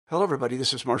Hello, everybody.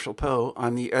 This is Marshall Poe.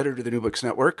 I'm the editor of the New Books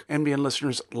Network. NBN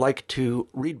listeners like to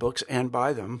read books and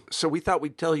buy them. So we thought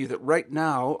we'd tell you that right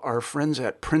now, our friends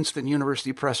at Princeton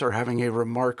University Press are having a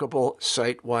remarkable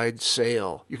site-wide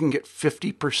sale. You can get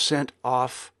 50%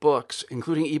 off books,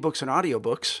 including ebooks and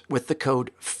audiobooks, with the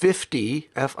code 50,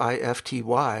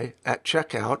 F-I-F-T-Y, at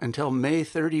checkout until May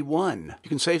 31. You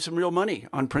can save some real money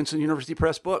on Princeton University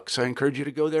Press books. I encourage you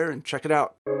to go there and check it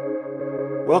out.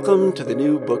 Welcome to the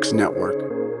New Books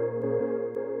Network.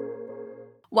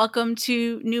 Welcome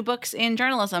to New Books in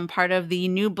Journalism, part of the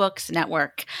New Books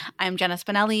Network. I'm Jenna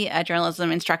Spinelli, a journalism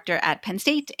instructor at Penn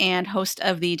State and host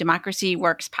of the Democracy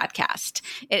Works podcast.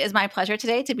 It is my pleasure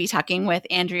today to be talking with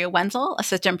Andrea Wenzel,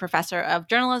 assistant professor of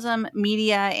journalism,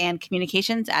 media, and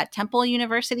communications at Temple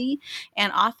University,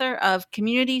 and author of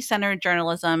Community-Centered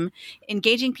Journalism,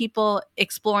 Engaging People,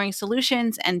 Exploring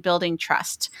Solutions, and Building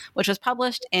Trust, which was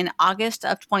published in August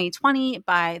of 2020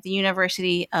 by the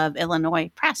University of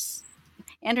Illinois Press.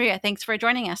 Andrea, thanks for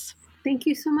joining us. Thank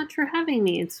you so much for having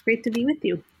me. It's great to be with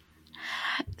you.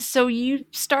 So you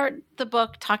start the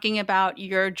book talking about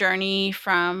your journey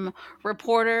from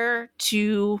reporter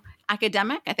to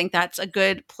academic. I think that's a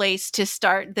good place to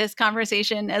start this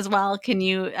conversation as well. Can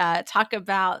you talk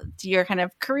about your kind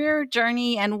of career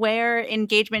journey and where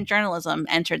engagement journalism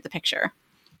entered the picture?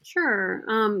 Sure.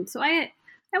 So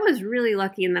I was really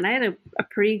lucky in that I had a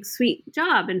pretty sweet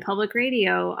job in public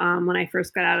radio when I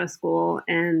first got out of school,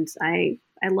 and I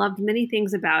loved many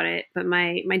things about it. But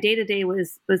my day-to-day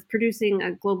was producing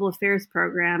a global affairs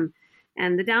program,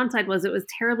 and the downside was it was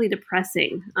terribly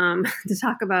depressing to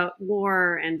talk about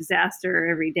war and disaster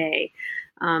every day.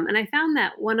 And I found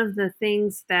that one of the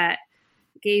things that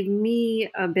gave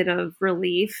me a bit of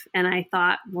relief, and I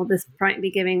thought, well, this might be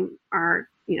giving our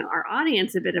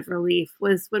audience a bit of relief,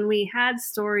 was when we had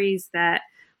stories that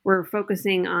were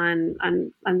focusing on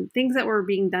things that were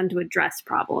being done to address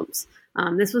problems.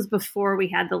 This was before we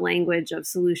had the language of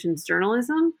solutions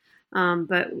journalism.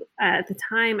 But at the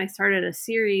time, I started a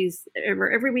series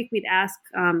where every week we'd ask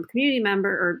community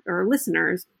member or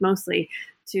listeners mostly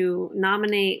to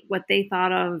nominate what they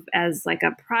thought of as like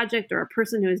a project or a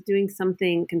person who is doing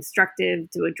something constructive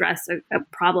to address a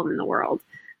problem in the world.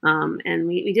 And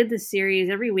we did this series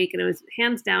every week, and it was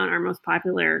hands down our most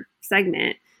popular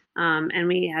segment. And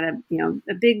we had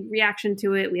a big reaction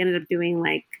to it. We ended up doing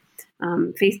like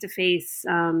face-to-face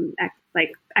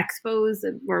like expos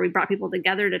where we brought people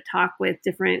together to talk with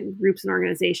different groups and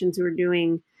organizations who were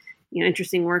doing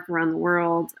interesting work around the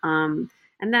world.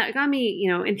 And that got me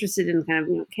interested in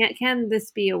kind of can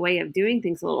this be a way of doing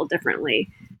things a little differently?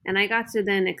 And I got to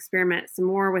then experiment some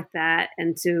more with that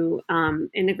and to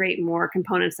integrate more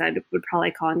components that I would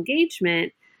probably call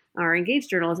engagement or engaged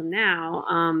journalism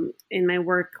now in my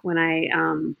work when I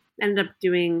ended up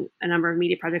doing a number of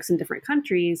media projects in different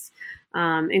countries,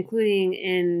 including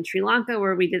in Sri Lanka,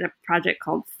 where we did a project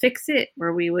called Fix It,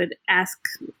 where we would ask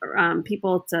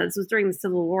people this was during the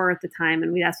Civil War at the time,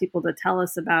 and we'd ask people to tell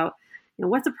us about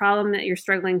what's a problem that you're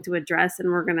struggling to address, and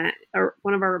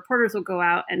one of our reporters will go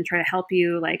out and try to help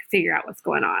you like figure out what's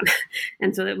going on.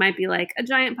 And so it might be like a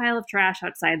giant pile of trash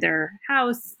outside their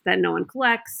house that no one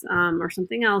collects, or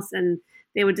something else, and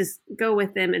they would just go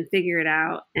with them and figure it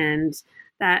out. And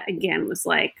that again was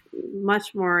like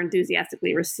much more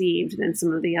enthusiastically received than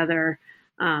some of the other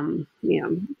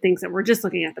things that were just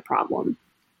looking at the problem.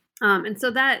 And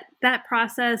so that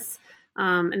process.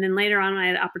 And then later on, I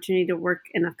had the opportunity to work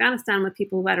in Afghanistan with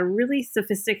people who had a really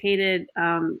sophisticated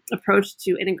approach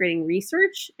to integrating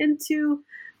research into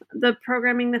the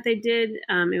programming that they did.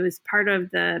 It was part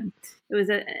of an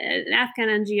Afghan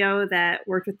NGO that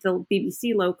worked with the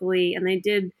BBC locally, and they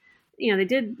did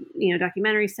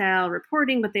documentary style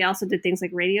reporting, but they also did things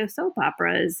like radio soap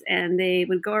operas, and they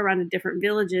would go around to different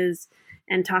villages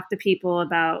and talk to people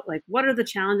about like what are the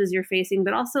challenges you're facing,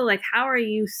 but also like how are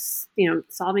you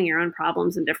solving your own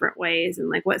problems in different ways, and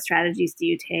like what strategies do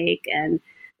you take. And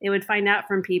they would find out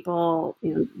from people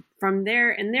from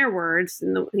in their words,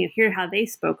 and hear how they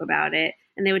spoke about it,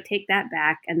 and they would take that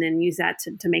back and then use that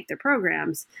to make their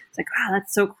programs. It's like, wow,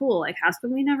 that's so cool. Like, how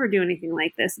come we never do anything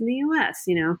like this in the US?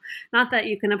 Not that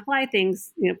you can apply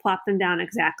things, plop them down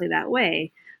exactly that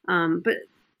way, but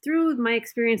through my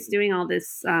experience doing all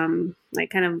this,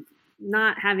 like kind of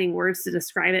not having words to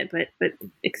describe it, but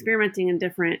experimenting in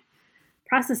different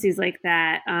processes like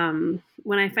that,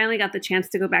 when I finally got the chance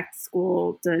to go back to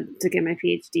school to get my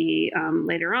PhD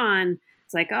later on,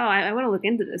 it's like, oh, I want to look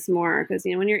into this more, because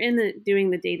when you're doing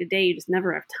the day-to-day, you just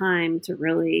never have time to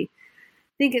really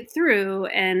think it through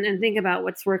and think about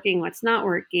what's working, what's not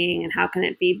working, and how can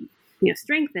it be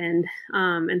strengthened.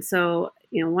 And so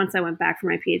once I went back for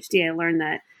my PhD, I learned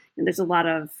that And there's a lot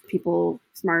of people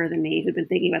smarter than me who've been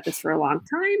thinking about this for a long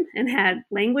time and had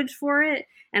language for it.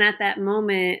 And at that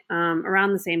moment,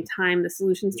 around the same time, the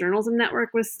Solutions Journalism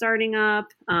Network was starting up.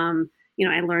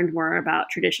 I learned more about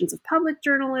traditions of public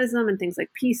journalism and things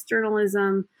like peace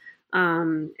journalism.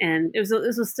 And this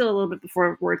was still a little bit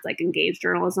before words like engaged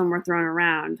journalism were thrown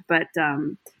around. But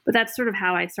that's sort of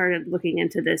how I started looking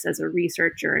into this as a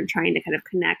researcher and trying to kind of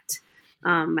connect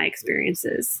my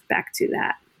experiences back to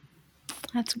that.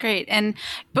 That's great. And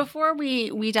before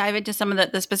we dive into some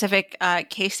of the specific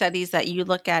case studies that you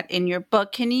look at in your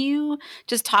book, can you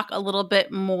just talk a little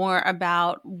bit more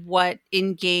about what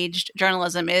engaged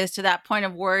journalism is, to that point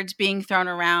of words being thrown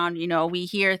around? We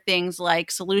hear things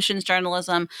like solutions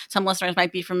journalism. Some listeners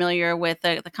might be familiar with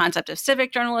the concept of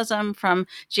civic journalism from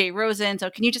Jay Rosen. So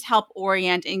can you just help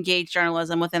orient engaged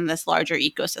journalism within this larger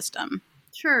ecosystem?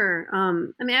 Sure.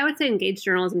 I would say engaged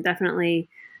journalism definitely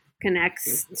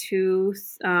connects to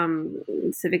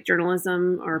civic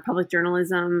journalism or public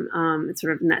journalism. It's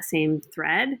sort of in that same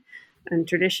thread and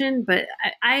tradition. But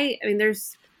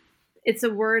it's a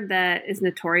word that is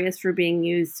notorious for being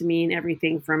used to mean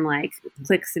everything from like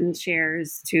clicks and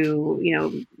shares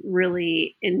to,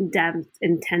 really in-depth,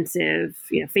 intensive,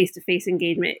 face-to-face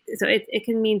engagement. So it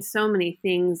can mean so many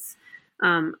things.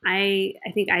 I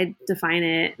think I define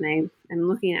it, and I'm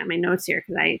looking at my notes here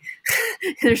because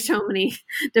there's so many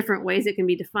different ways it can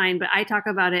be defined, but I talk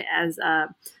about it as a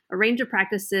range of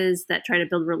practices that try to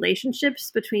build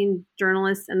relationships between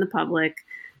journalists and the public,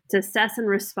 to assess and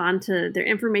respond to their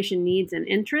information needs and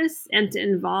interests, and to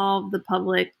involve the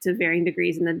public to varying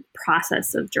degrees in the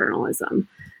process of journalism.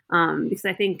 Because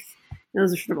I think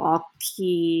those are sort of all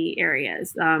key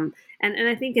areas. And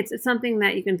I think it's something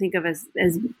that you can think of as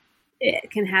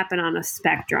it can happen on a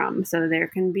spectrum. So there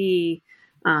can be,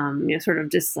 sort of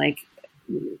just like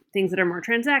things that are more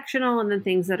transactional, and then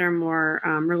things that are more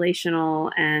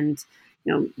relational and,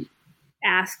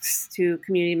 asks to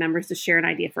community members to share an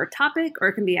idea for a topic, or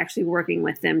it can be actually working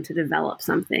with them to develop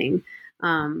something.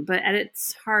 But at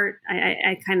its heart,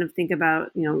 I kind of think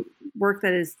about, work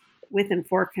that is with and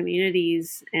for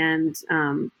communities, and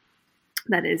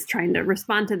that is trying to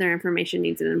respond to their information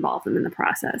needs and involve them in the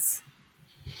process.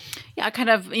 Yeah, kind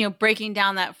of, breaking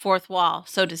down that fourth wall,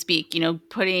 so to speak,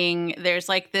 there's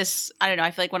like this, I don't know,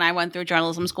 I feel like when I went through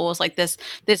journalism school, it's like this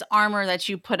armor that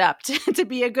you put up to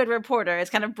be a good reporter. It's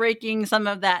kind of breaking some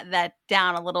of that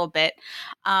down a little bit,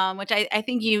 which I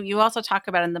think you also talk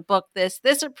about in the book. This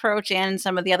approach, and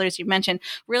some of the others you mentioned,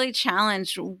 really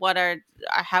challenged what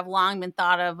have long been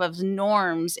thought of as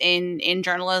norms in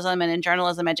journalism and in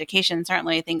journalism education.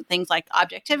 Certainly, I think things like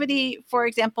objectivity, for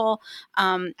example.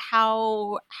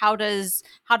 How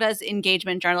does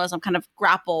engagement journalism kind of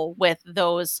grapple with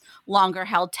those longer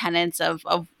held tenets of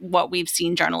what we've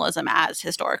seen journalism as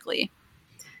historically?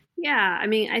 Yeah,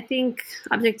 I think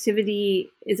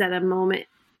objectivity is at a moment.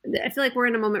 I feel like we're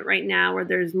in a moment right now where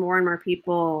there's more and more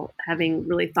people having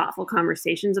really thoughtful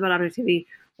conversations about objectivity,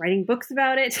 writing books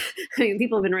about it.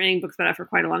 People have been writing books about it for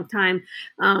quite a long time.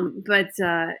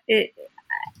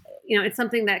 It's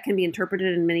something that can be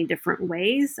interpreted in many different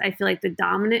ways. I feel like the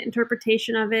dominant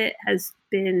interpretation of it has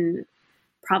been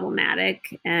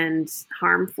problematic and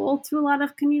harmful to a lot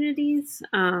of communities,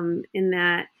 in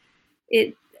that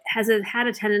it has had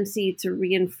a tendency to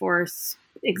reinforce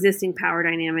existing power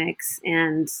dynamics,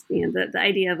 and the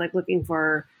idea of like looking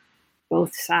for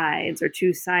both sides or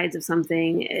two sides of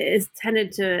something is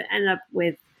tended to end up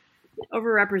with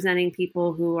overrepresenting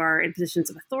people who are in positions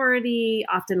of authority,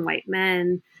 often white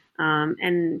men,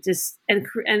 and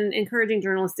encouraging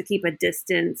journalists to keep a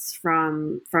distance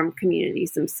from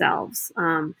communities themselves,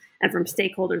 and from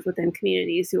stakeholders within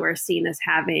communities who are seen as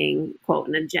having, quote,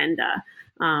 an agenda,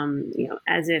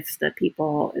 as if the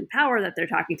people in power that they're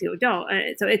talking to don't.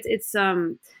 So it's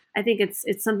I think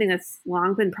it's something that's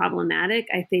long been problematic.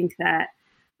 I think that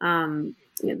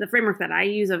the framework that I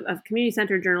use of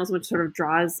community-centered journalism, which sort of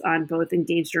draws on both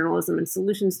engaged journalism and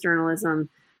solutions journalism,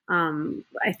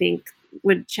 I think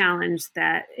would challenge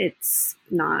that it's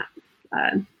not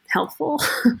a helpful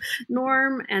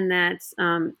norm, and that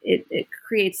it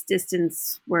creates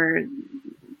distance where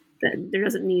there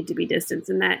doesn't need to be distance,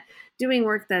 and that doing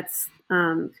work that's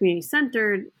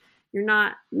community-centered, you're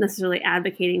not necessarily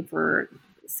advocating for,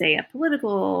 say, a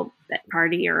political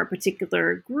party or a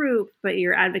particular group, but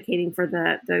you're advocating for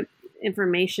the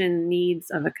information needs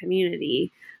of a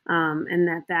community,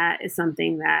 and that is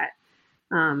something that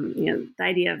the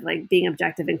idea of like being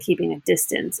objective and keeping a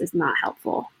distance is not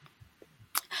helpful.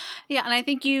 Yeah, and I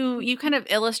think you kind of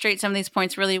illustrate some of these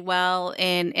points really well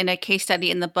in a case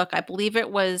study in the book. I believe it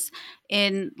was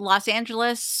in Los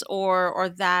Angeles or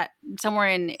that somewhere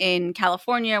in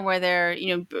California where they're,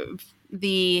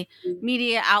 the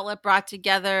media outlet brought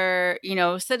together,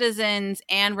 citizens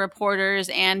and reporters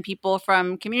and people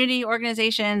from community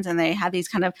organizations, and they had these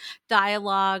kind of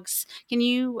dialogues. Can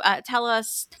you tell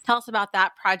us about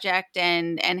that project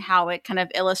and how it kind of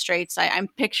illustrates? I'm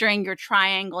picturing your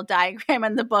triangle diagram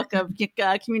in the book of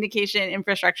communication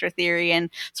infrastructure theory and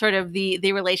sort of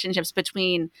the relationships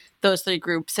between those three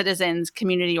groups: citizens,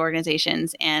 community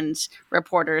organizations, and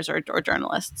reporters or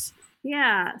journalists.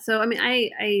 Yeah. So, I mean,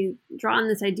 I draw on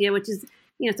this idea, which is,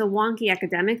 it's a wonky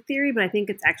academic theory, but I think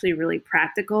it's actually really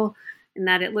practical in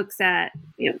that it looks at,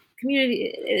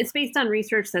 community. It's based on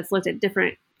research that's looked at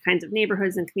different kinds of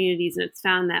neighborhoods and communities. And it's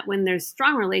found that when there's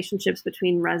strong relationships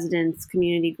between residents,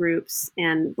 community groups,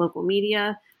 and local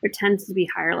media, there tends to be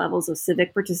higher levels of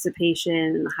civic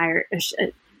participation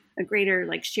and a greater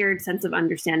shared sense of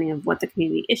understanding of what the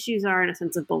community issues are and a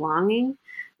sense of belonging.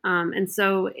 And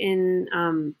so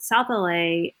in South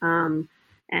LA, and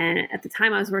at the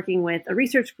time I was working with a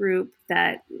research group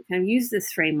that kind of used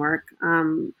this framework,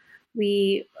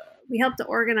 we helped to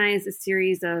organize a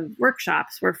series of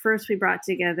workshops where first we brought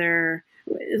together,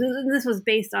 this was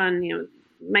based on,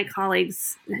 my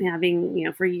colleagues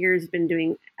having, for years been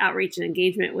doing outreach and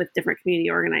engagement with different community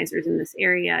organizers in this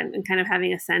area and kind of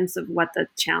having a sense of what the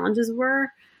challenges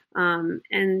were.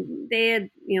 And they had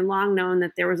long known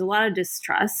that there was a lot of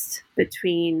distrust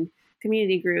between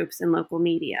community groups and local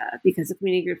media because the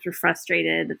community groups were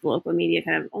frustrated that the local media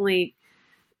kind of only,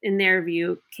 in their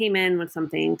view, came in when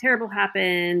something terrible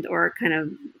happened or kind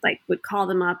of would call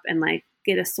them up and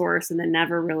get a source and then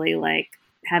never really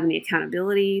have any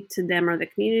accountability to them or the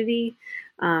community.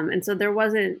 And so there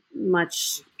wasn't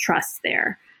much trust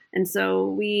there. And so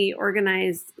we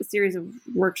organized a series of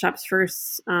workshops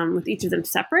first with each of them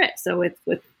separate. So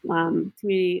with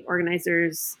community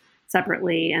organizers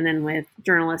separately and then with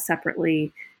journalists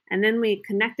separately. And then we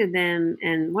connected them.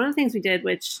 And one of the things we did,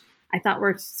 which I thought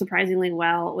worked surprisingly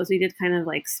well, was we did kind of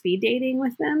speed dating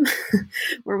with them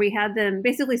where we had them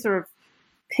basically sort of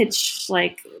pitch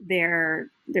their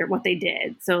what they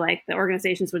did. So the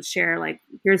organizations would share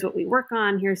here's what we work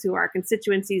on, here's who our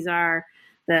constituencies are.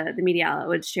 The media outlet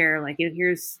would share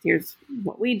here's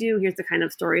what we do, here's the kind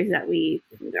of stories that we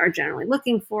are generally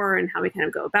looking for and how we kind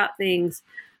of go about things.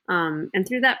 And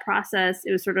through that process,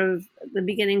 it was sort of the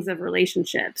beginnings of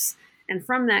relationships. And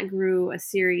from that grew a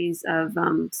series of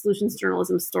solutions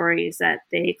journalism stories that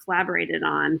they collaborated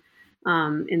on.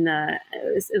 It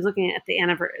was looking at the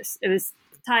anniversary. It was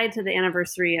tied to the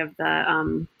anniversary of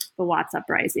the Watts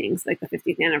uprisings, the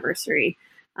 50th anniversary.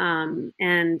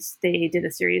 And they did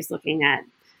a series looking at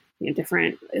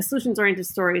different solutions-oriented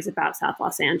stories about South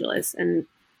Los Angeles. And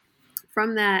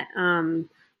from that,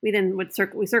 we then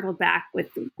we circled back with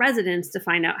residents to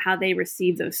find out how they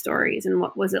received those stories and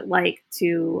what was it like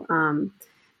to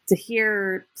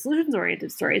hear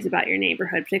solutions-oriented stories about your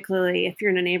neighborhood, particularly if you're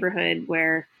in a neighborhood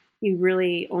where you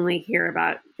really only hear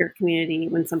about your community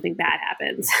when something bad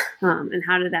happens. And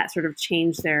how did that sort of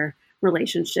change their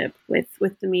relationship with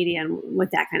the media and with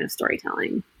that kind of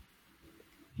storytelling?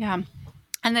 Yeah.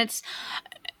 And that's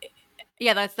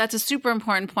a super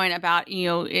important point about,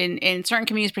 in certain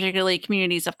communities, particularly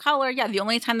communities of color. Yeah. The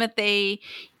only time that they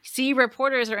see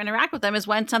reporters or interact with them is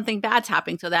when something bad's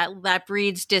happening. So that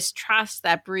breeds distrust,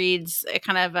 that breeds a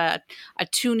kind of a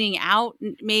tuning out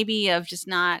maybe of just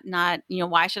not,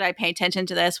 why should I pay attention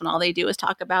to this when all they do is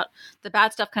talk about the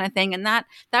bad stuff kind of thing. And that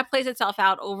plays itself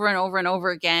out over and over and over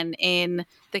again in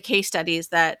the case studies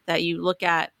that you look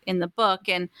at in the book.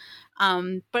 And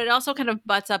but it also kind of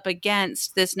butts up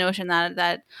against this notion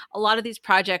that a lot of these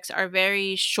projects are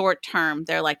very short term.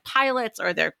 They're like pilots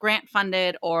or they're grant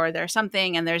funded or they're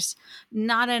something. And there's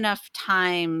not enough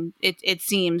time, it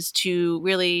seems, to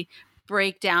really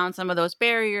break down some of those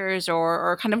barriers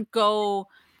or kind of go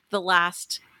the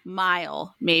last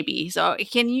mile, maybe. So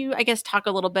can you, I guess, talk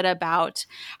a little bit about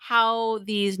how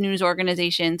these news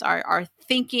organizations are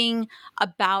thinking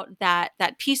about that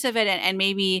piece of it and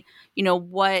maybe,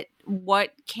 what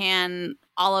can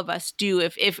all of us do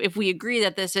if we agree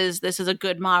that this is a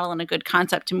good model and a good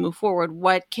concept to move forward?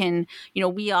 What can,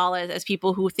 we all as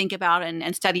people who think about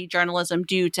and study journalism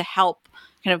do to help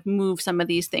kind of move some of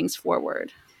these things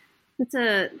forward? It's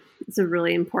a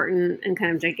really important and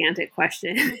kind of gigantic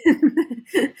question.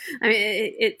 I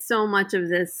mean, it's so much of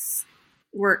this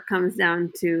work comes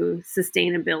down to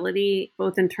sustainability,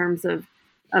 both in terms of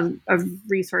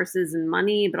resources and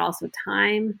money, but also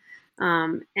time.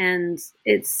 And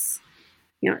it's,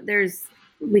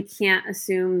 we can't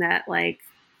assume that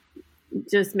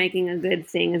just making a good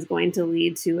thing is going to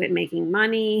lead to it making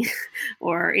money,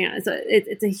 or so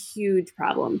it's a huge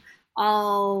problem.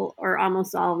 All or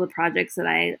almost all of the projects that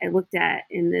I looked at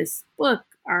in this book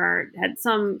had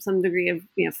some degree of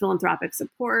philanthropic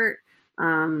support, they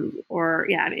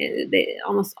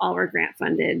almost all were grant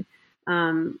funded,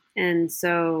 and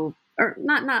so, or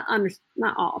not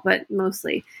all, but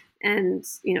mostly. And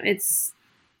it's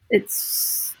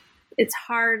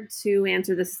hard to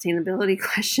answer the sustainability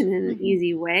question in an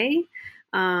easy way.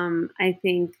 I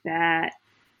think that,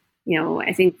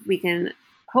 I think we can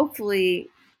hopefully,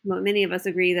 many of us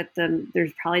agree that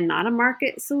there's probably not a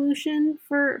market solution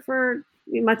for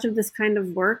much of this kind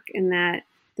of work, and that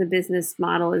the business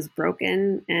model is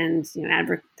broken, and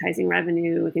advertising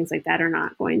revenue and things like that are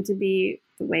not going to be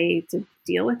the way to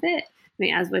deal with it. I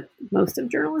mean, as with most of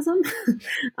journalism.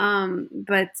 I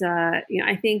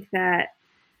think that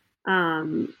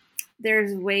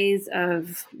there's ways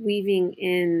of weaving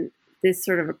in this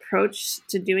sort of approach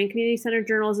to doing community-centered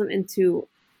journalism into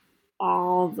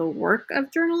all the work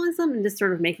of journalism, and just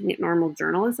sort of making it normal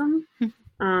journalism.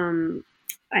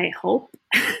 I hope.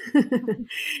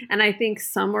 And I think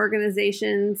some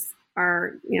organizations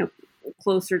are,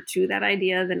 closer to that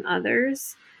idea than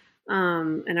others,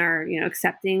 and are,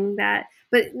 accepting that.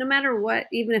 But no matter what,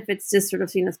 even if it's just sort of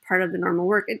seen as part of the normal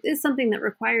work, it is something that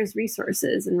requires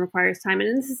resources and requires time.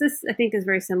 And this I think is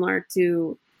very similar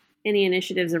to any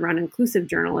initiatives around inclusive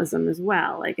journalism as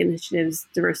well. Like initiatives,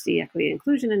 diversity, equity,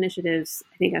 inclusion initiatives,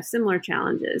 I think have similar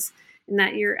challenges, in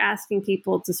that you're asking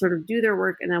people to sort of do their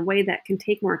work in a way that can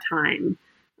take more time.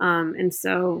 And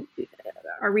so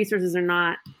our resources are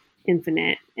not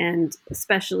infinite, and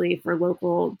especially for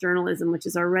local journalism, which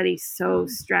is already so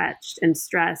stretched and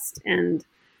stressed, and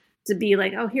to be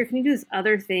like, oh, here, can you do this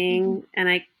other thing? And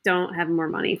I don't have more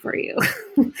money for you.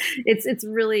 It's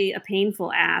really a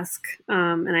painful ask.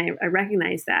 And I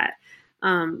recognize that.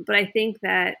 But I think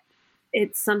that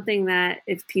it's something that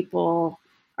if people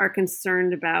are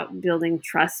concerned about building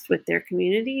trust with their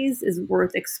communities, is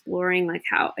worth exploring. Like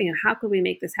how could we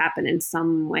make this happen in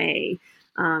some way?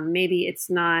 Maybe it's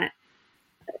not,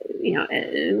 an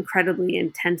incredibly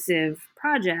intensive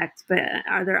project, but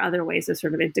are there other ways of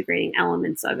sort of integrating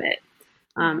elements of it?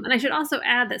 And I should also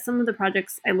add that some of the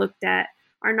projects I looked at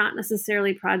are not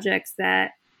necessarily projects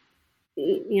that,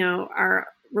 are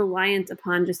reliant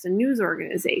upon just a news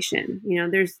organization.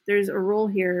 There's a role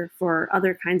here for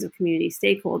other kinds of community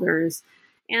stakeholders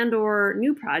and or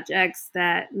new projects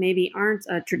that maybe aren't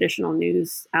a traditional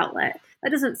news outlet.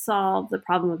 That doesn't solve the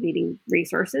problem of needing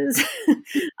resources.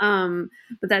 But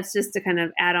that's just to kind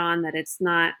of add on that it's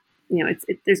not,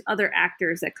 there's other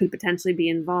actors that could potentially be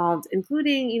involved,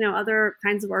 including, other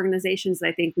kinds of organizations that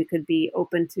I think we could be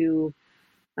open to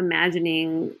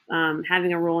imagining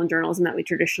having a role in journalism that we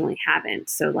traditionally haven't.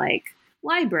 So like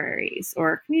libraries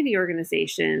or community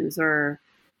organizations, or,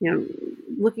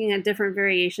 looking at different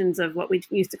variations of what we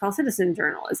used to call citizen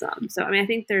journalism. So, I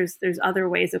think there's other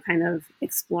ways of kind of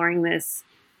exploring this,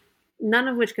 none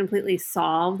of which completely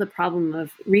solve the problem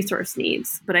of resource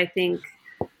needs. But I think,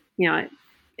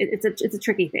 it's a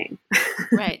tricky thing.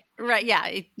 Right.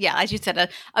 Yeah. As you said,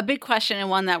 a big question,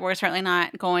 and one that we're certainly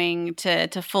not going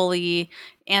to fully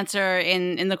answer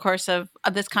in the course of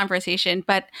this conversation.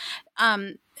 But,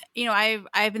 I've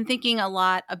been thinking a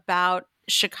lot about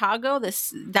Chicago.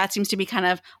 That seems to be kind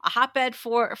of a hotbed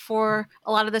for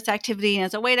a lot of this activity, and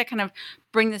as a way to kind of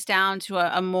bring this down to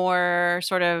a more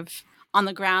sort of on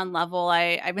the ground level.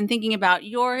 I've been thinking about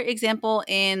your example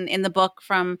in the book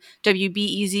from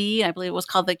WBEZ. I believe it was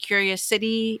called the Curious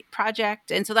City Project,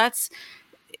 and so that's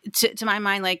to my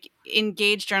mind, like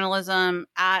engaged journalism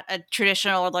at a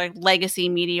traditional or like legacy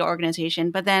media organization.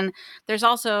 But then there's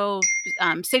also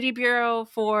City Bureau,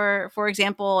 for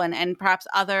example, and perhaps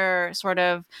other sort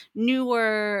of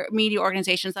newer media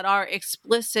organizations that are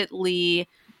explicitly,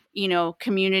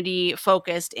 community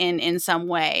focused in some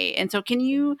way. And so can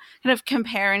you kind of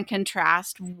compare and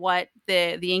contrast what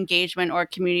the engagement or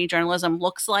community journalism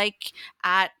looks like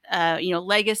at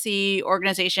legacy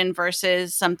organization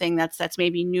versus something that's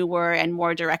maybe newer and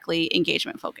more directly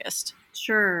engagement focused?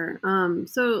 Sure.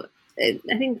 So I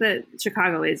think that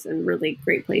Chicago is a really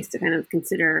great place to kind of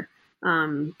consider.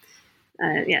 So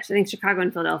I think Chicago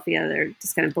and Philadelphia, they're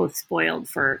just kind of both spoiled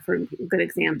for good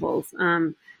examples.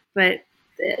 But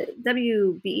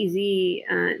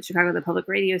WBEZ, Chicago, the public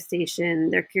radio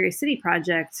station, their Curious City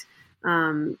project,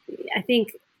 I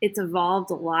think it's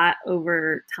evolved a lot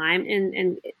over time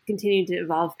and continued to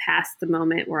evolve past the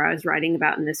moment where I was writing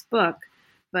about in this book.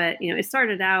 But, it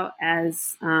started out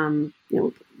as,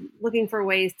 looking for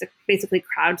ways to basically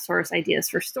crowdsource ideas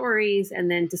for stories, and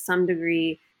then to some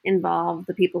degree involve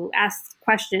the people who asked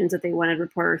questions that they wanted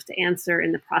reporters to answer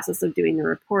in the process of doing the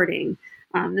reporting.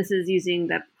 This is using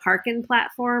the Harken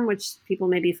platform, which people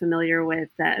may be familiar with,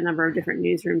 that a number of different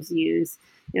newsrooms use.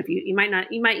 If you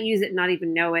might use it and not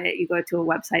even know it. You go to a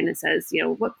website and it says,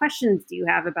 what questions do you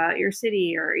have about your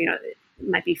city, or it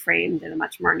might be framed in a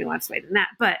much more nuanced way than that.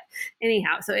 But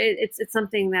anyhow, so it's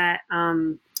something that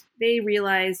they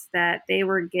realized that they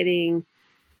were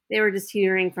just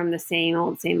hearing from the same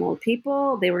old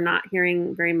people. They were not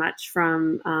hearing very much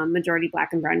from majority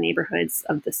Black and brown neighborhoods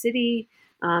of the city.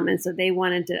 And so they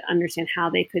wanted to understand how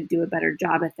they could do a better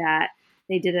job at that.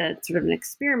 They did a sort of an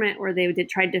experiment where they did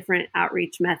try different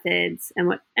outreach methods. And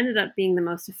what ended up being the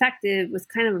most effective was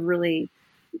kind of a really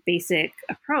basic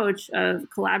approach of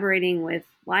collaborating with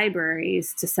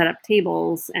libraries to set up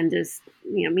tables and just,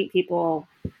 meet people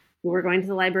who were going to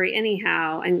the library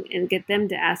anyhow and get them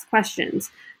to ask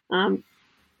questions. And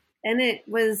it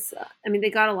was, they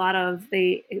got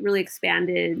it really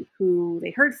expanded who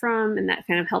they heard from, and that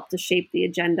kind of helped to shape the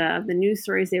agenda of the news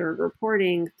stories they were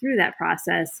reporting through that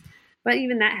process. But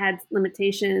even that had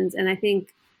limitations. And I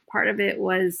think part of it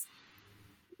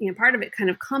kind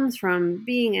of comes from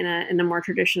being in a more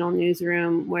traditional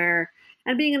newsroom where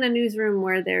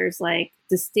there's like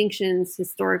distinctions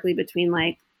historically between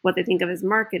like what they think of as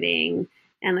marketing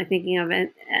and like thinking of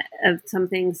it of some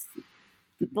things,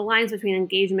 the lines between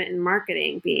engagement and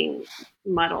marketing being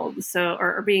muddled. So,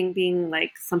 or being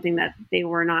like something that they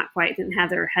were not quite, didn't have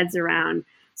their heads around.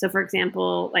 So for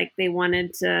example, like they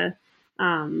wanted to,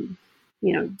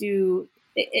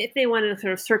 if they wanted to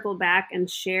sort of circle back and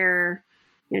share,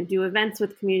 do events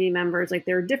with community members, like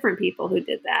there are different people who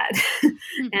did that.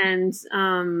 And,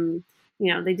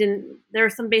 there are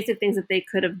some basic things that they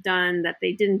could have done that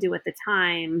they didn't do at the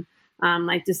time.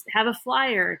 Like just have a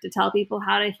flyer to tell people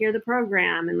how to hear the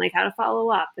program and like how to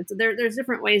follow up. And so there's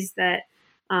different ways that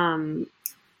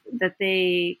that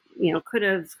they could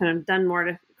have kind of done more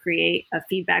to create a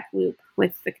feedback loop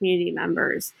with the community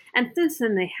members. And since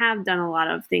then, they have done a lot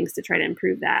of things to try to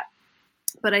improve that.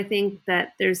 But I think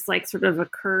that there's like sort of a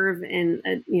curve in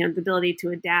the ability to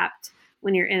adapt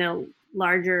when you're in a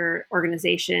larger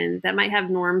organization that might have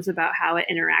norms about how it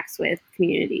interacts with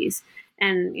communities.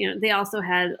 And they also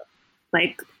had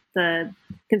like the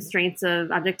constraints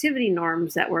of objectivity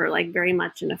norms that were like very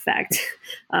much in effect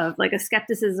of like a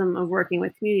skepticism of working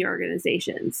with community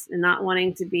organizations and not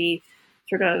wanting to be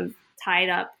sort of tied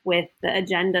up with the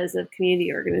agendas of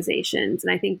community organizations.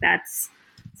 And I think that's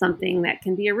something that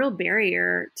can be a real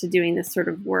barrier to doing this sort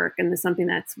of work, and is something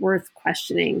that's worth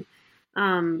questioning.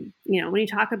 When you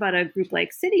talk about a group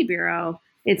like City Bureau,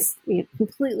 it's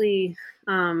completely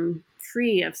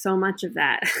free of so much of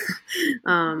that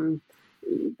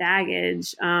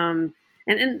baggage. And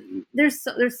there's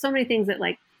so many things that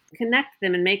like connect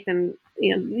them and make them,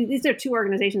 these are two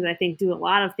organizations that I think do a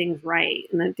lot of things right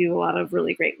and that do a lot of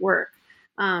really great work.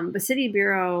 But City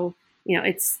Bureau,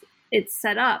 it's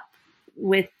set up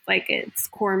with like its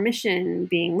core mission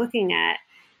being looking at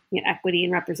equity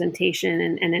and representation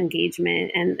and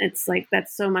engagement. And it's like,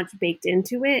 that's so much baked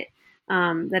into it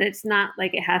that it's not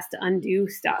like it has to undo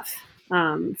stuff.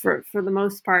 For the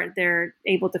most part, they're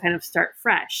able to kind of start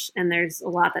fresh, and there's a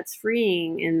lot that's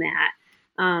freeing in that.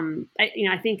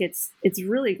 I think it's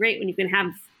really great when you can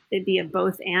have it be a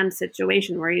both and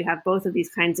situation where you have both of these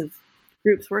kinds of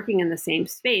groups working in the same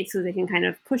space, so they can kind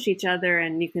of push each other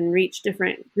and you can reach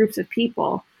different groups of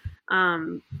people.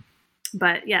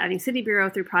 But yeah, City Bureau,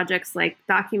 through projects like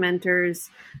Documenters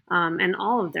and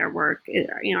all of their work,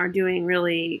 are doing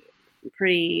really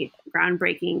pretty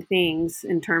groundbreaking things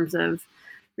in terms of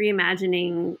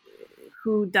reimagining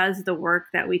who does the work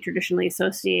that we traditionally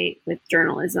associate with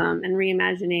journalism, and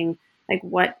reimagining like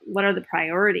what are the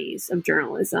priorities of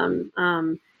journalism.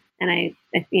 And I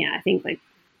think like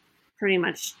pretty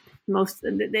much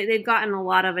they've gotten a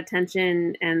lot of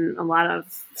attention and a lot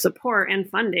of support and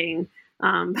funding.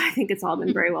 But I think it's all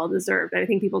been very well deserved. I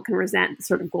think people can resent the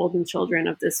sort of golden children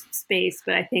of this space,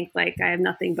 but I think like I have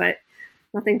nothing but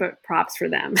props for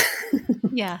them.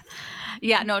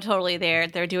 Yeah, no, totally.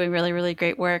 They're doing really, really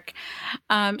great work.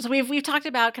 So we've talked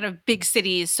about kind of big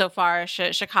cities so far,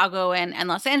 Chicago and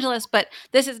Los Angeles, but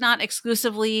this is not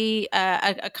exclusively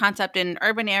a concept in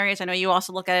urban areas. I know you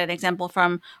also look at an example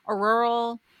from a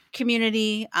rural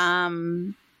community.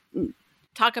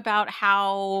 Talk about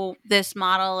how this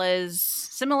model is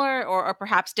similar or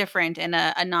perhaps different in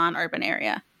a non-urban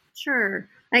area. Sure.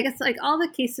 I guess like all the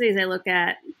case studies I look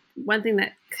at, one thing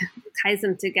that ties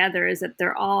them together is that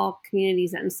they're all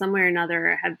communities that in some way or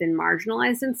another have been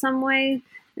marginalized in some way.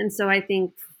 And so I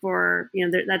think for,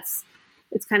 that's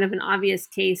it's kind of an obvious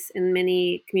case in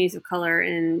many communities of color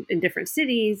in different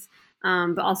cities.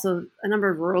 But also a number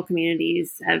of rural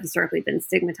communities have historically been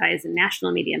stigmatized in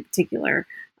national media in particular,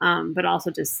 but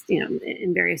also just,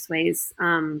 in various ways.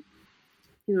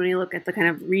 When you look at the kind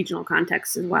of regional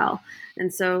context as well.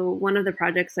 And so one of the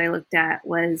projects I looked at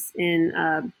was in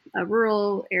a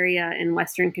rural area in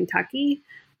Western Kentucky,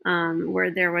 where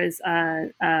there was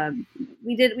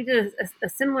we did a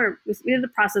similar, we did the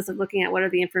process of looking at what are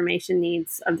the information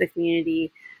needs of the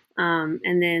community,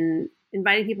 and then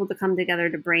inviting people to come together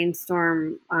to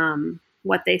brainstorm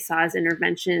what they saw as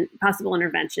possible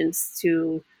interventions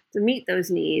to meet those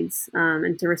needs,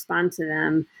 and to respond to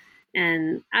them.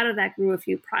 And out of that grew a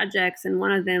few projects, and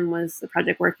one of them was a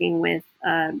project working with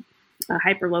a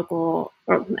hyperlocal,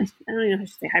 or I don't even know if I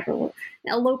should say hyperlocal,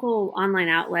 a local online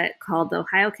outlet called the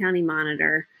Ohio County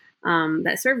Monitor,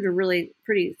 that served a really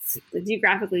pretty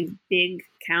geographically big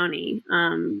county,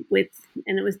 and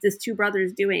it was just two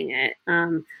brothers doing it,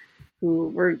 who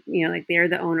were, they're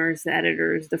the owners, the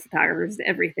editors, the photographers,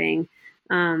 everything.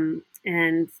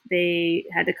 And they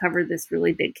had to cover this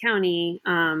really big county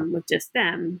with just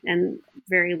them and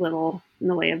very little in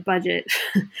the way of budget.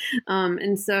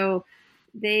 And so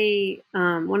they,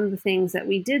 one of the things that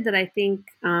we did that I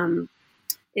think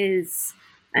is,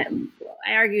 I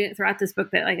argue throughout this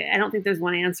book that I don't think there's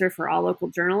one answer for all local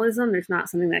journalism. There's not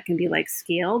something that can be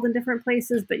scaled in different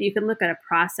places, but you can look at a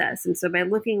process. And so by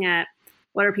looking at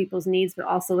what are people's needs, but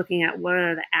also looking at what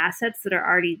are the assets that are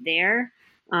already there.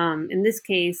 In this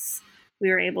case, we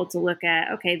were able to look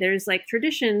at, okay, there's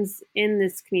traditions in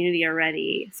this community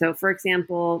already. So for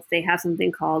example, they have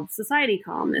something called society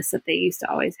columnists that they used to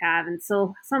always have. And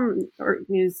so some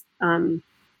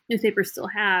newspapers still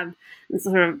have this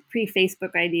sort of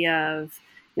pre-Facebook idea of,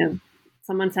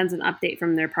 someone sends an update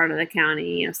from their part of the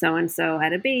county, so-and-so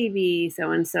had a baby,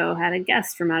 so-and-so had a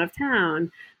guest from out of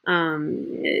town.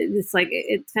 It's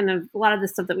kind of a lot of the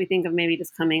stuff that we think of maybe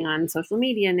just coming on social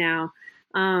media now.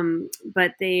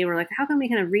 But they were how can we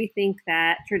kind of rethink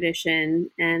that tradition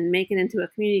and make it into a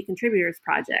community contributors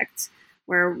project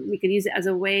where we could use it as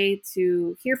a way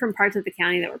to hear from parts of the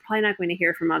county that we're probably not going to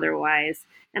hear from otherwise,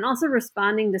 and also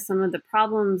responding to some of the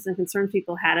problems and concerns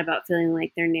people had about feeling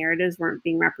like their narratives weren't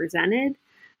being represented.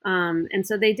 And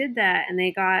so they did that, and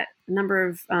they got a number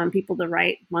of people to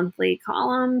write monthly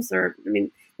columns, there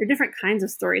are different kinds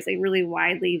of stories, really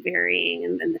widely varying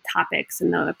in the topics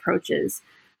and the approaches.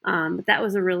 But that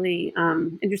was a really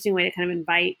interesting way to kind of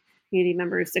invite community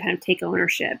members to kind of take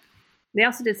ownership. They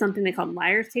also did something they called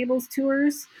Liar's Tables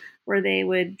tours, where they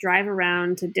would drive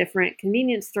around to different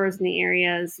convenience stores in the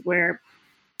areas where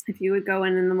if you would go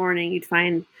in the morning, you'd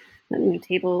find a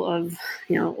table of,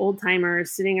 old timers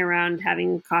sitting around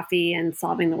having coffee and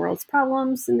solving the world's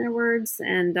problems, in their words.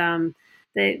 And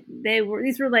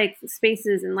these were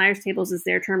spaces, and Liar's Tables is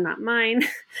their term, not mine.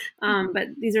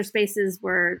 But these are spaces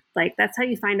where that's how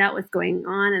you find out what's going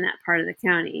on in that part of the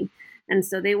county. And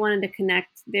so they wanted to connect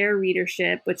their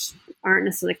readership, which aren't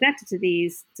necessarily connected to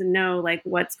these, to know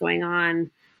what's going on,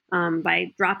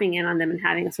 by dropping in on them and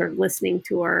having a sort of listening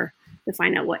tour to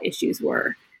find out what issues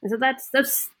were. And so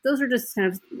those are just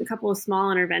kind of a couple of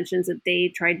small interventions that they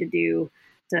tried to do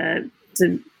to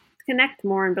connect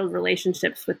more and build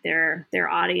relationships with their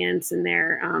audience and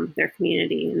their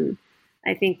community. And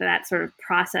I think that sort of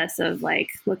process of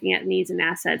looking at needs and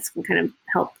assets can kind of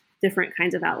help different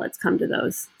kinds of outlets come to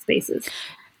those spaces.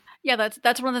 Yeah,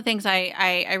 that's one of the things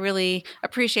I really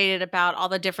appreciated about all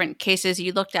the different cases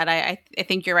you looked at. I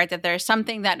think you're right that there's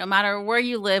something that no matter where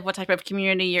you live, what type of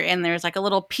community you're in, there's a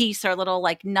little piece or a little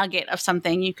nugget of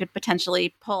something you could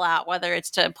potentially pull out, whether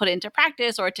it's to put into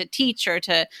practice or to teach or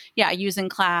to use in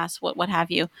class, what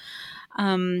have you.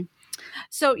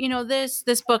 So,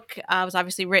 this book was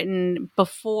obviously written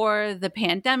before the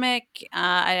pandemic.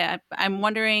 I'm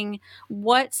wondering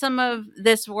what some of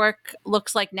this work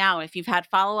looks like now. If you've had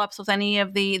follow-ups with any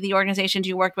of the organizations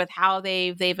you worked with, how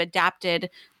they've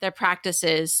adapted their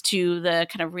practices to the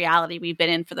kind of reality we've been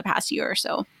in for the past year or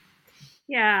so.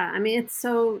 Yeah,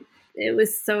 it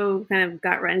was so kind of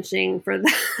gut-wrenching for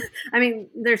the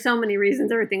there's so many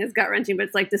reasons everything is gut-wrenching, but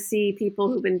it's to see people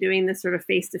who've been doing this sort of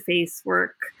face-to-face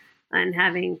work and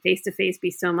having face-to-face be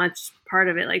so much part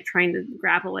of it, trying to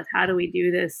grapple with how do we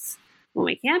do this when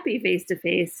we can't be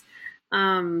face-to-face.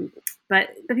 But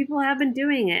people have been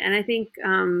doing it. And I think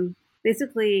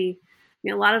basically,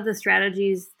 a lot of the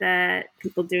strategies that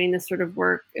people doing this sort of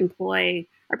work employ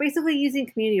are basically using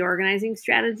community organizing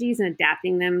strategies and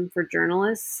adapting them for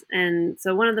journalists. And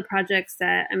so one of the projects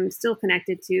that I'm still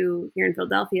connected to here in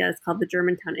Philadelphia is called the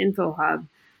Germantown Info Hub.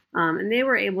 And they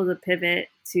were able to pivot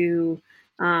to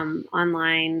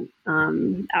online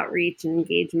outreach and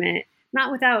engagement,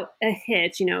 not without a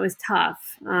hitch. It was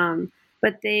tough,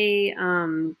 but they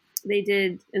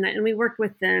did, and we worked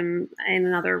with them, and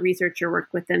another researcher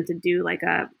worked with them to do like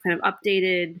a kind of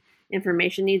updated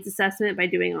information needs assessment by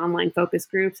doing online focus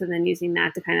groups, and then using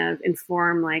that to kind of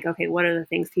inform like, okay, what are the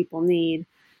things people need?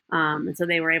 And so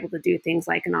they were able to do things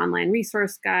like an online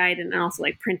resource guide, and also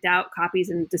like print out copies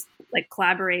and just like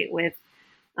collaborate with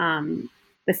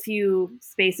the few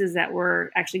spaces that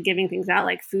were actually giving things out,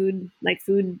 like food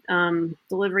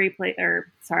delivery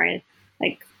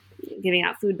like giving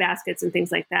out food baskets and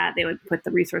things like that. They would put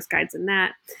the resource guides in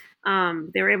that.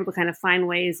 They were able to kind of find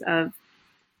ways of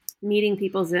meeting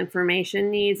people's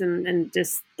information needs and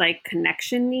just like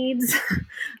connection needs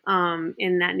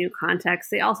in that new context.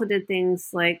 They also did things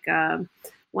like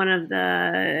one of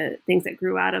the things that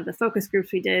grew out of the focus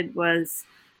groups we did was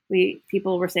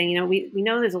people were saying, we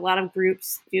know there's a lot of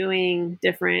groups doing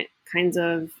different kinds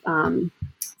of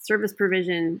service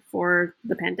provision for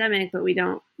the pandemic, but we're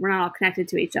not all connected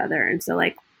to each other. And so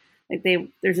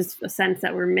there's just a sense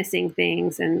that we're missing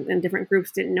things, and different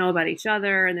groups didn't know about each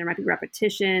other, and there might be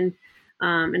repetition.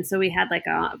 And so we had like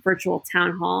a virtual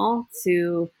town hall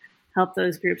to help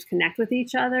those groups connect with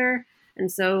each other.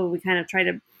 And so we kind of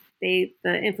the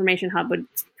Information Hub would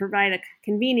provide a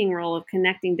convening role of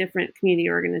connecting different community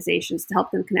organizations to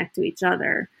help them connect to each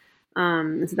other.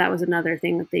 And so that was another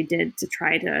thing that they did to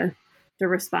try to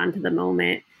respond to the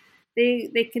moment.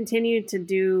 They continued to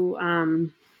do.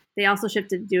 They also shifted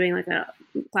to doing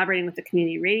collaborating with the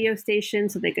community radio station,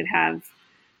 so they could have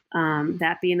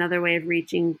that be another way of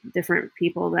reaching different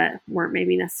people that weren't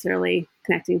maybe necessarily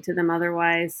connecting to them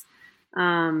otherwise.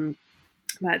 But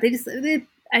I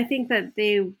think that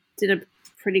they did a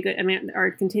pretty good,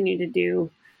 or continue to do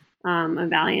a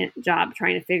valiant job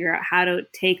trying to figure out how to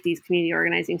take these community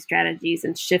organizing strategies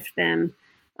and shift them.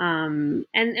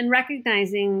 And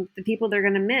recognizing the people they're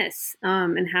going to miss,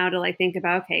 and how to think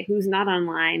about, okay, who's not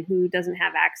online, who doesn't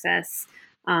have access,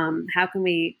 how can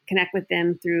we connect with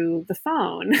them through the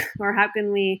phone, or how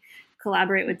can we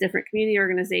collaborate with different community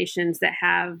organizations that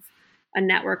have a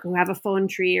network, who have a phone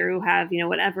tree, or who have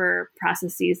whatever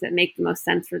processes that make the most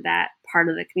sense for that part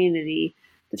of the community,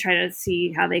 to try to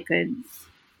see how they could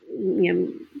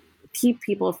keep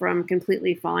people from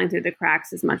completely falling through the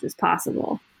cracks as much as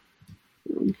possible.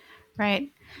 Right.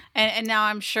 And now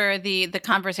I'm sure the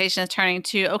conversation is turning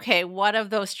to, okay, what of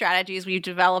those strategies we've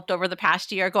developed over the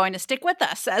past year are going to stick with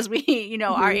us as we,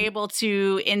 are able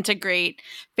to integrate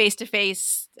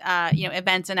face-to-face,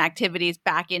 events and activities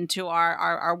back into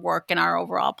our work and our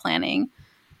overall planning.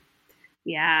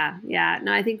 Yeah.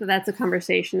 No, I think that's a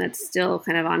conversation that's still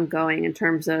kind of ongoing in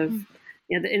terms of,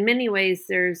 in many ways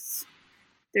there's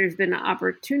been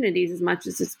opportunities as much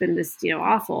as it's been just,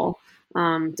 awful.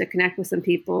 To connect with some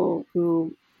people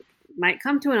who might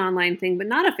come to an online thing, but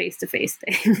not a face-to-face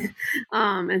thing.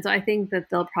 And so I think that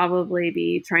they'll probably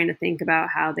be trying to think about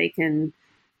how they can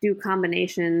do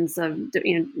combinations of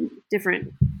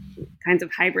different kinds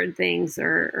of hybrid things,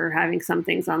 or having some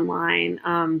things online.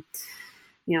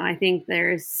 I think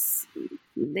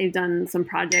they've done some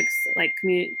projects like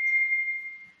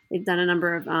they've done a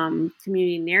number of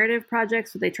community narrative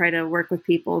projects where they try to work with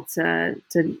people to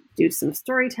do some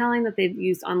storytelling that they've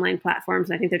used online platforms.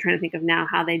 And I think they're trying to think of now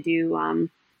how they do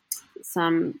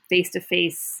some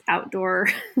face-to-face outdoor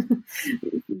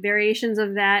variations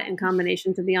of that in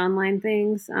combination to the online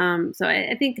things. So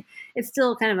I think it's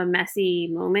still kind of a messy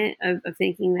moment of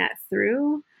thinking that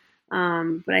through.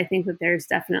 But I think that there's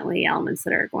definitely elements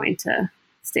that are going to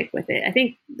stick with it. I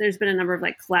think there's been a number of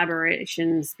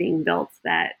collaborations being built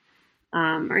that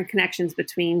are connections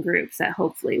between groups that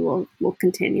hopefully will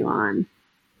continue on.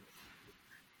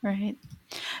 Right.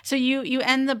 So you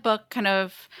end the book kind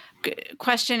of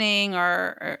questioning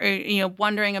or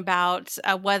wondering about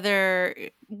what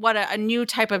a new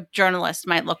type of journalist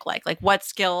might look like what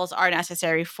skills are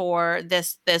necessary for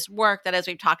this work that, as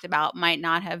we've talked about, might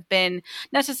not have been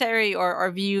necessary or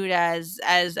viewed as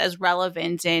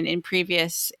relevant in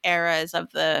previous eras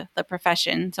of the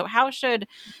profession. So how should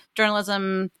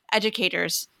journalism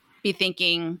educators be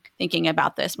thinking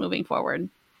about this moving forward?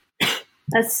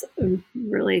 That's a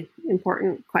really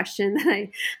important question that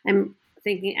I'm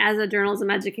thinking as a journalism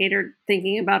educator,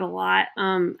 thinking about a lot.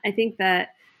 I think that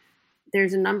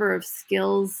there's a number of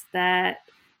skills that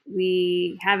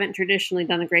we haven't traditionally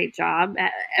done a great job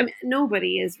at.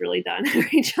 Nobody has really done a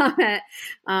great job at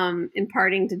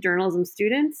imparting to journalism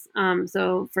students.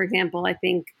 So, for example, I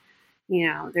think,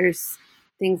 there's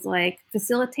things like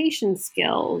facilitation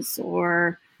skills,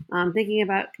 or thinking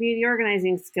about community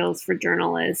organizing skills for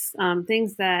journalists,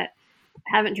 things that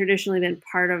haven't traditionally been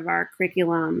part of our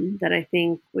curriculum that I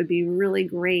think would be really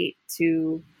great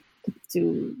to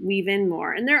weave in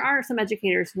more. And there are some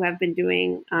educators who have been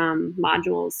doing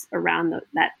modules around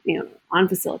that, on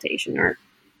facilitation or,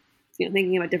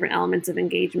 thinking about different elements of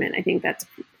engagement. I think that's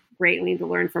great. We need to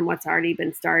learn from what's already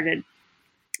been started.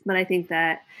 But I think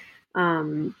that,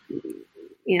 there's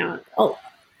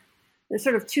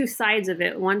sort of two sides of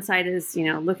it. One side is,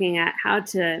 looking at how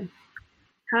to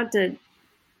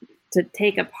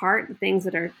take apart the things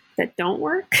that don't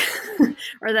work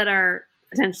or that are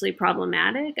potentially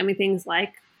problematic. I mean, things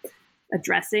like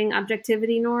addressing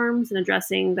objectivity norms and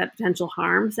addressing the potential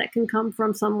harms that can come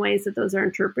from some ways that those are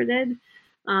interpreted.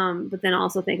 But then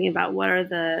also thinking about what are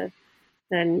the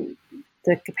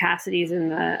capacities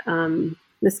and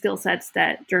the skill sets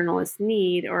that journalists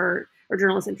need or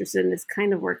journalists interested in this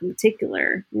kind of work in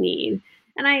particular need.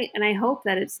 And I hope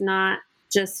that it's not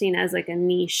just seen as like a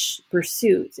niche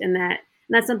pursuit, and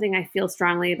that's something I feel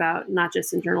strongly about, not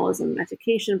just in journalism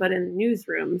education, but in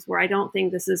newsrooms, where I don't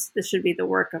think this should be the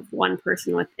work of one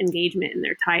person with engagement in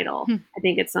their title. I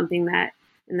think it's something that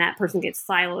person gets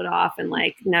siloed off and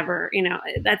like never,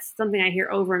 that's something I hear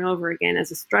over and over again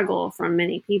as a struggle from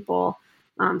many people.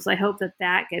 So I hope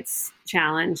that gets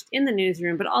challenged in the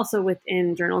newsroom, but also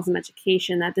within journalism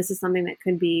education, that this is something that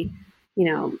could be,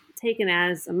 taken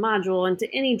as a module into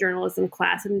any journalism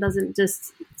class and doesn't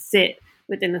just sit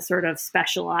within the sort of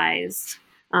specialized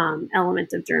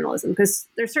element of journalism, because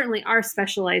there certainly are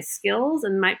specialized skills,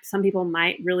 and some people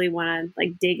might really want to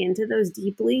like dig into those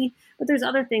deeply. But there's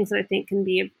other things that I think can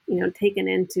be, taken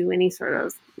into any sort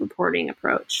of reporting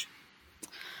approach.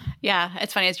 Yeah,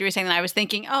 it's funny as you were saying that, I was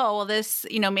thinking, oh, well, this,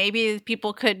 maybe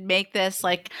people could make this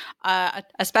like a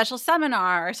special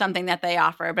seminar or something that they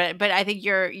offer. But I think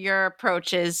your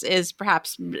approach is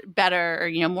perhaps better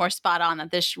or, more spot on,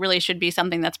 that this really should be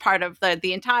something that's part of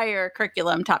the entire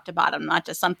curriculum, top to bottom, not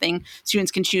just something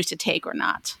students can choose to take or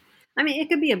not. I mean, it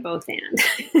could be a both and,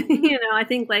 I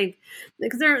think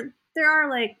because there are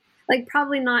like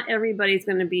probably not everybody's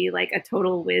going to be like a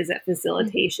total whiz at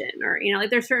facilitation, or,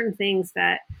 there's certain things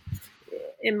that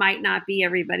it might not be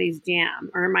everybody's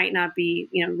jam, or it might not be,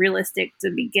 realistic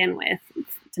to begin with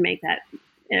to make that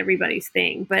everybody's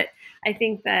thing. But I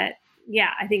think that,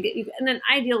 in an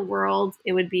ideal world,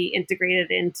 it would be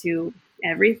integrated into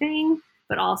everything,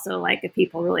 but also like if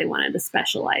people really wanted to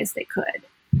specialize, they could.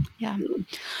 Yeah.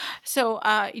 So,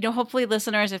 hopefully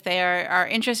listeners, if they are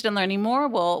interested in learning more,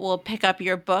 will pick up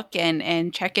your book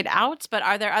and check it out. But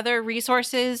are there other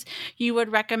resources you would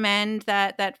recommend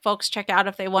that folks check out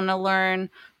if they want to learn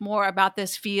more about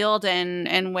this field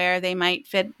and where they might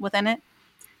fit within it?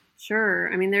 Sure.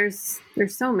 I mean, there's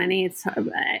so many.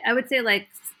 I would say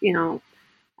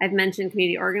I've mentioned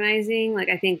community organizing. Like,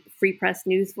 I think Free Press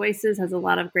News Voices has a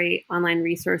lot of great online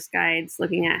resource guides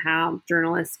looking at how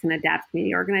journalists can adapt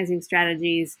community organizing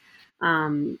strategies.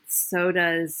 So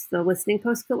does the Listening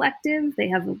Post Collective. They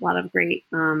have a lot of great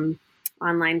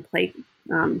online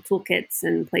toolkits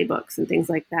and playbooks and things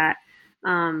like that.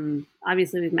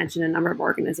 Obviously, we've mentioned a number of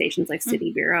organizations like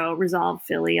City Bureau. Resolve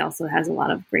Philly also has a lot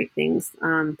of great things.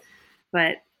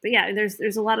 But yeah,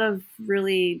 there's a lot of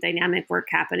really dynamic work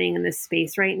happening in this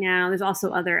space right now. There's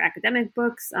also other academic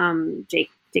books.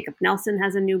 Jacob Nelson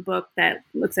has a new book that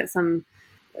looks at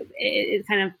it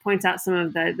kind of points out some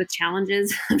of the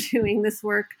challenges of doing this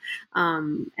work.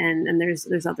 And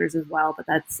there's others as well, but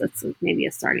that's maybe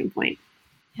a starting point.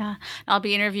 Yeah. I'll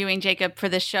be interviewing Jacob for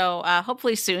this show,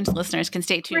 hopefully soon, so listeners can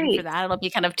stay tuned for that. It'll be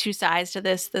kind of two sides to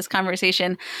this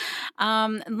conversation.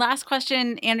 Last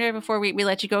question, Andrea, before we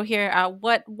let you go here.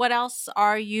 What else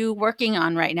are you working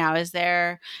on right now? Is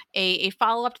there a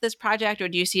follow-up to this project, or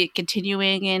do you see it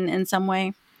continuing in some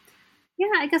way?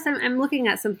 Yeah, I guess I'm looking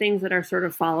at some things that are sort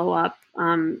of follow-up.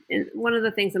 And one of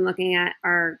the things I'm looking at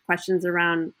are questions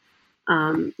around,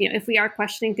 if we are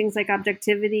questioning things like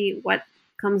objectivity, what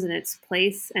comes in its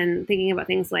place, and thinking about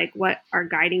things like what are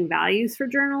guiding values for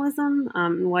journalism,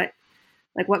 what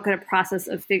could a process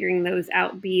of figuring those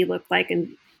out look like,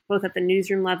 and both at the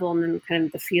newsroom level and then kind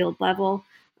of the field level.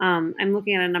 I'm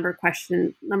looking at a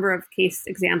number of case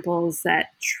examples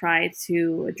that try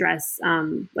to address,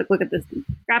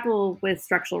 grapple with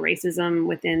structural racism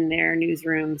within their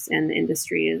newsrooms and the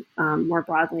industry more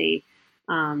broadly.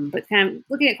 But kind of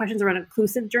looking at questions around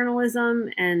inclusive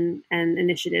journalism and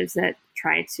initiatives that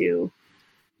try to,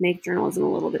 make journalism a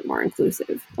little bit more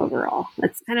inclusive overall.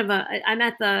 That's kind of I'm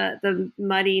at the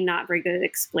muddy, not very good at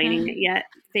explaining it yet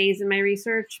phase in my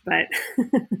research, but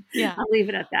Yeah. I'll leave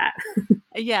it at that.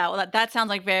 Yeah, well, that sounds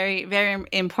like very, very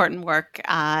important work,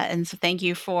 and so thank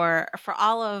you for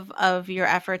all of your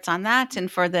efforts on that, and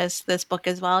for this book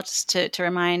as well. Just to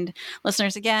remind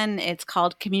listeners again, it's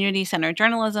called Community Centered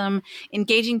Journalism: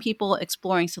 Engaging People,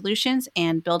 Exploring Solutions,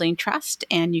 and Building Trust.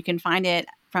 And you can find it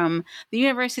from the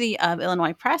University of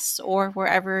Illinois Press or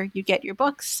wherever you get your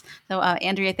books. So,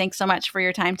 Andrea, thanks so much for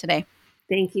your time today.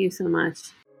 Thank you so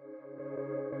much.